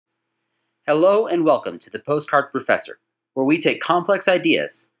Hello and welcome to the Postcard Professor, where we take complex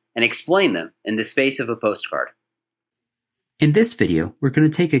ideas and explain them in the space of a postcard. In this video, we're going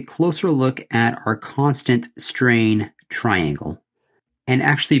to take a closer look at our constant strain triangle and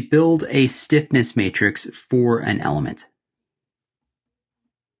actually build a stiffness matrix for an element.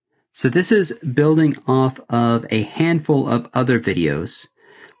 So this is building off of a handful of other videos,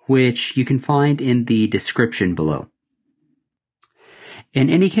 which you can find in the description below. In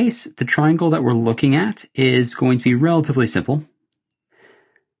any case, the triangle that we're looking at is going to be relatively simple.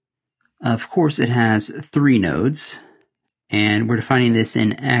 Of course, it has 3 nodes, and we're defining this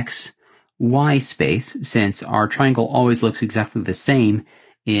in x, y space, since our triangle always looks exactly the same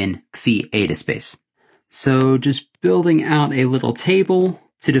in xi eta space. So just building out a little table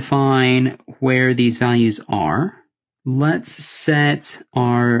to define where these values are. Let's set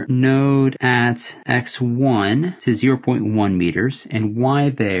our node at x1 to 0.1 meters, and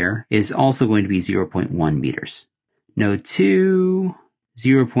y there is also going to be 0.1 meters. Node 2,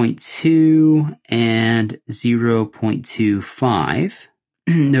 0.2, and 0.25.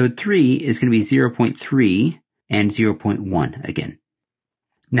 Node 3 is going to be 0.3 and 0.1 again.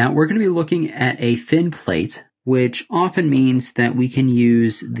 Now we're going to be looking at a thin plate, which often means that we can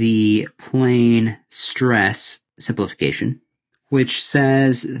use the plane stress simplification, which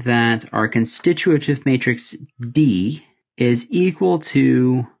says that our constitutive matrix D is equal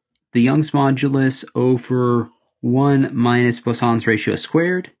to the Young's modulus over 1 minus Poisson's ratio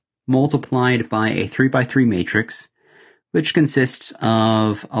squared multiplied by a 3x3 matrix, which consists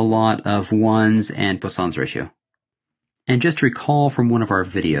of a lot of 1s and Poisson's ratio. And just to recall from one of our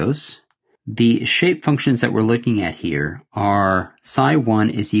videos, the shape functions that we're looking at here are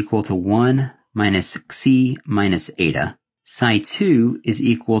psi1 is equal to 1 minus xi minus eta. Psi2 is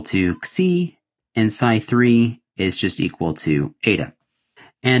equal to xi, and psi3 is just equal to eta.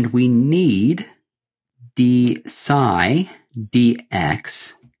 And we need d psi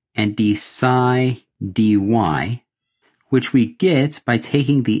dx and d psi dy, which we get by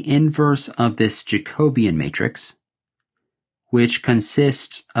taking the inverse of this Jacobian matrix, which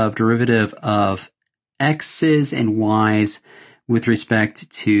consists of derivative of x's and y's with respect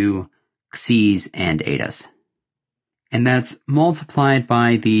to xi's and etas. And that's multiplied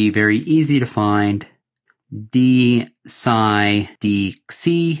by the very easy to find d psi d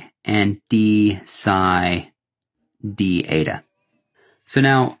xi and d psi d eta. So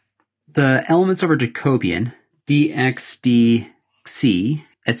now the elements of our Jacobian, dx, d xi,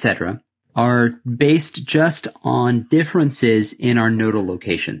 etc., are based just on differences in our nodal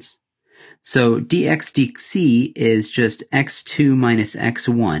locations. So dx dxi is just x2 minus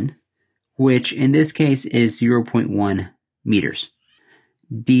x1, which in this case is 0.1 meters.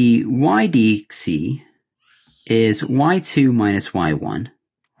 dy dxi is y2 minus y1,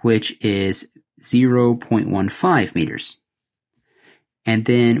 which is 0.15 meters. And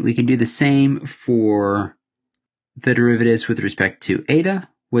then we can do the same for the derivatives with respect to eta,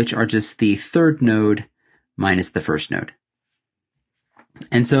 which are just the third node minus the first node.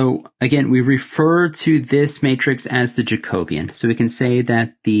 And so, again, we refer to this matrix as the Jacobian. So we can say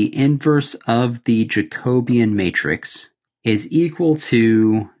that the inverse of the Jacobian matrix is equal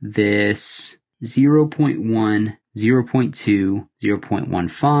to this 0.1, 0.2,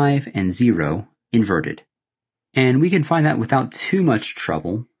 0.15, and 0 inverted. And we can find that without too much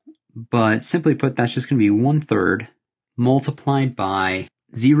trouble, but simply put, that's just going to be 1/3 multiplied by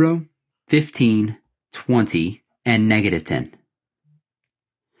 0, 15, 20, and negative 10.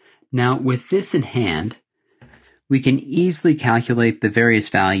 Now, with this in hand, we can easily calculate the various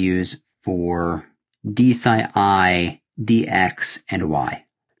values for d psi I, dx, and y.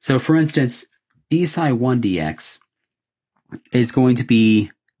 So, for instance, d psi 1 dx is going to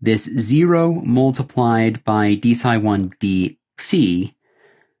be this 0 multiplied by d psi 1 dxi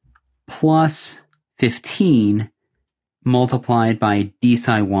plus 15 multiplied by d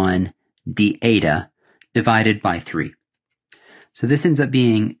psi 1 d eta divided by 3. So this ends up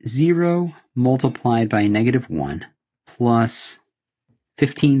being 0 multiplied by negative 1 plus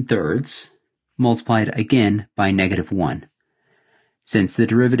 15/3 multiplied again by negative 1, since the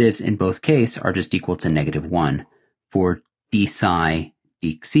derivatives in both cases are just equal to negative 1 for d psi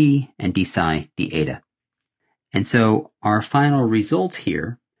dxi and d psi d eta. And so our final result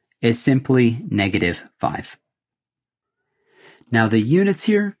here is simply negative 5. Now the units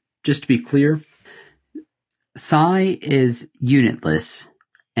here, just to be clear, psi is unitless,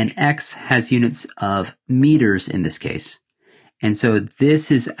 and x has units of meters in this case. And so this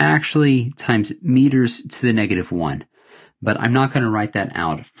is actually times meters to the negative 1, but I'm not going to write that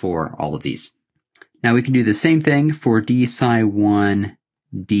out for all of these. Now we can do the same thing for d psi 1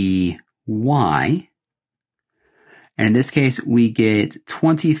 dy. y. And in this case, we get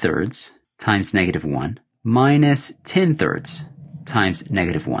 20 thirds times negative 1 minus 10 thirds times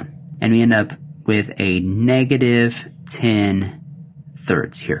negative 1. And we end up with a negative 10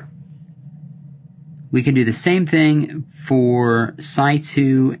 thirds here. We can do the same thing for psi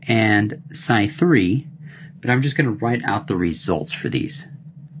 2 and psi 3, but I'm just going to write out the results for these.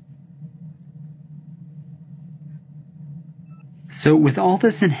 So with all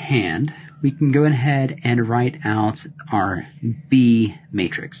this in hand, we can go ahead and write out our B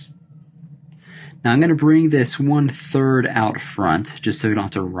matrix. Now I'm going to bring this 1/3 out front just so we don't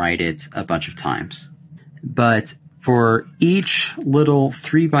have to write it a bunch of times. But for each little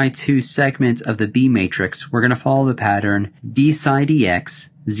 3x2 segment of the B matrix, we're going to follow the pattern d psi dx,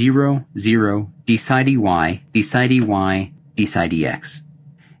 0, 0, d psi dy, d psi dy, d psi dx.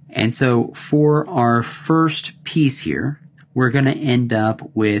 And so for our first piece here, we're going to end up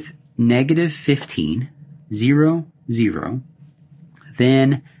with negative 15, 0, 0,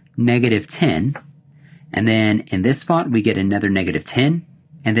 then negative 10, and then in this spot we get another negative 10,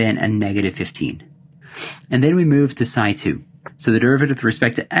 and then a negative 15. And then we move to psi 2. So the derivative with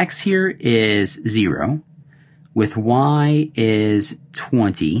respect to x here is 0, with y is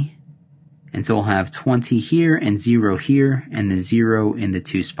 20, and so we'll have 20 here and 0 here, and the 0 in the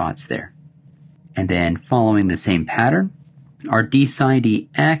two spots there. And then following the same pattern, our d psi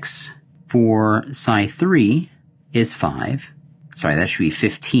dx for psi 3 is 5. Sorry, that should be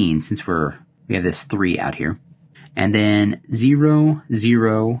 15 since we have this 3 out here. And then 0,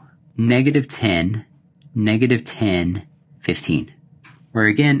 0, negative 10, negative 10, 15. Where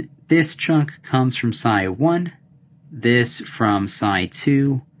again, this chunk comes from psi 1, this from psi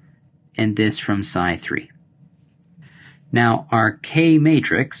 2, and this from psi 3. Now our K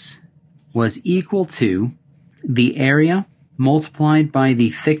matrix was equal to the area multiplied by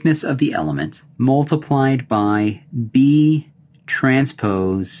the thickness of the element multiplied by B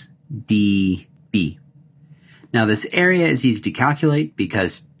transpose dB. Now this area is easy to calculate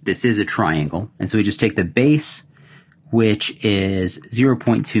because this is a triangle, and so we just take the base, which is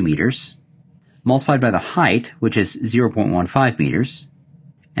 0.2 meters, multiplied by the height, which is 0.15 meters,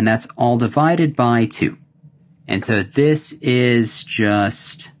 and that's all divided by 2. And so this is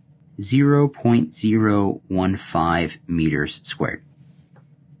just 0.015 meters squared.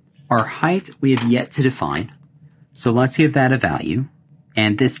 Our height we have yet to define, so let's give that a value.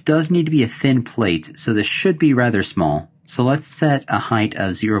 And this does need to be a thin plate, so this should be rather small. So let's set a height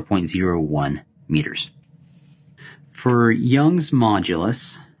of 0.01 meters. For Young's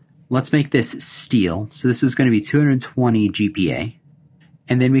modulus, let's make this steel. So this is going to be 220 GPa.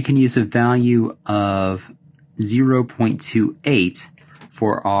 And then we can use a value of 0.28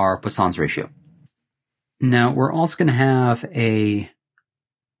 for our Poisson's ratio. Now we're also going to have a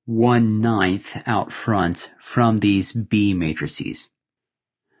 1/9 out front from these B matrices.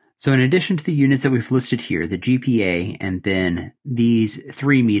 So in addition to the units that we've listed here, the GPa and then these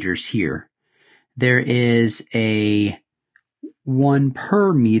 3 meters here, there is a 1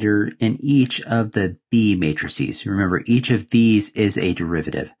 per meter in each of the B matrices. Remember, each of these is a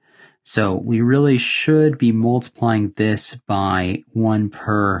derivative. So we really should be multiplying this by 1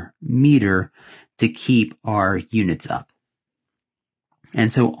 per meter to keep our units up.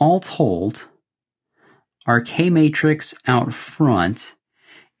 And so all told, our K matrix out front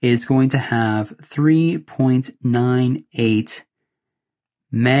is going to have 3.98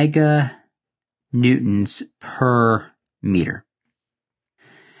 meganewtons per meter.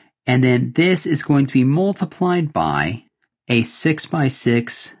 And then this is going to be multiplied by a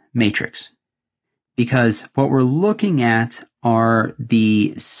 6x6 matrix, because what we're looking at are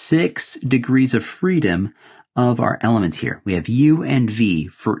the 6 degrees of freedom of our elements here. We have U and V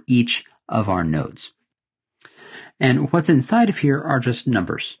for each of our nodes. And what's inside of here are just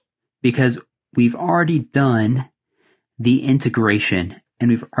numbers, because we've already done the integration and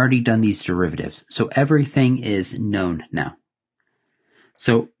we've already done these derivatives. So everything is known now.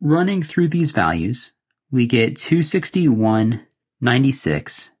 So running through these values, we get 261,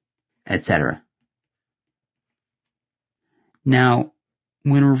 96, etc. Now,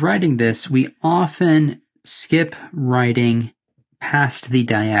 when we're writing this, we often skip writing past the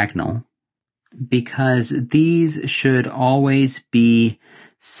diagonal because these should always be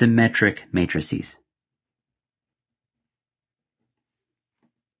symmetric matrices.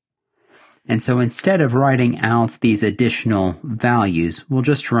 And so instead of writing out these additional values, we'll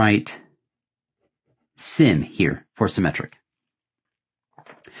just write sim here for symmetric.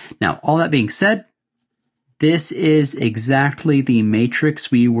 Now, all that being said, this is exactly the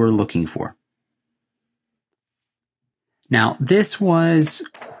matrix we were looking for. Now, this was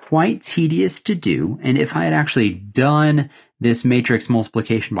quite tedious to do, and if I had actually done this matrix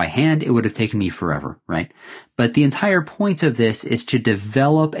multiplication by hand, it would have taken me forever, right? But the entire point of this is to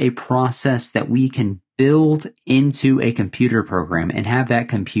develop a process that we can build into a computer program and have that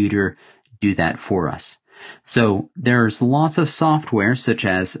computer do that for us. So there's lots of software such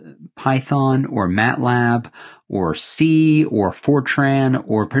as Python or MATLAB or C or Fortran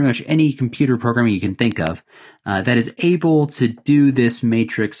or pretty much any computer programming you can think of that is able to do this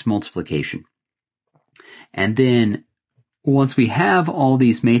matrix multiplication. And then once we have all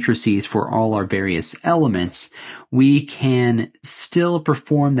these matrices for all our various elements, we can still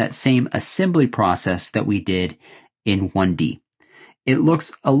perform that same assembly process that we did in 1D. It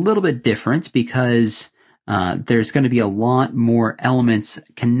looks a little bit different because there's going to be a lot more elements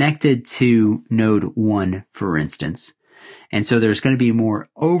connected to node 1, for instance. And so there's going to be more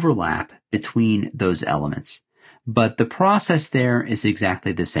overlap between those elements. But the process there is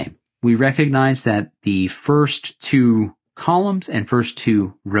exactly the same. We recognize that the first two columns and first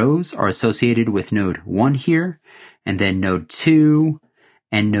two rows are associated with node 1 here, and then node 2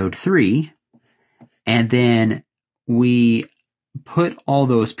 and node 3. And then we put all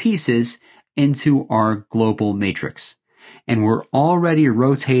those pieces into our global matrix. And we're already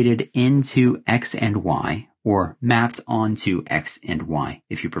rotated into X and Y, or mapped onto X and Y,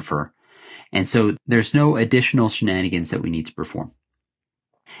 if you prefer. And so there's no additional shenanigans that we need to perform.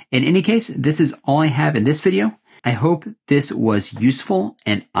 In any case, this is all I have in this video. I hope this was useful,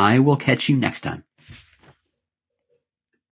 and I will catch you next time.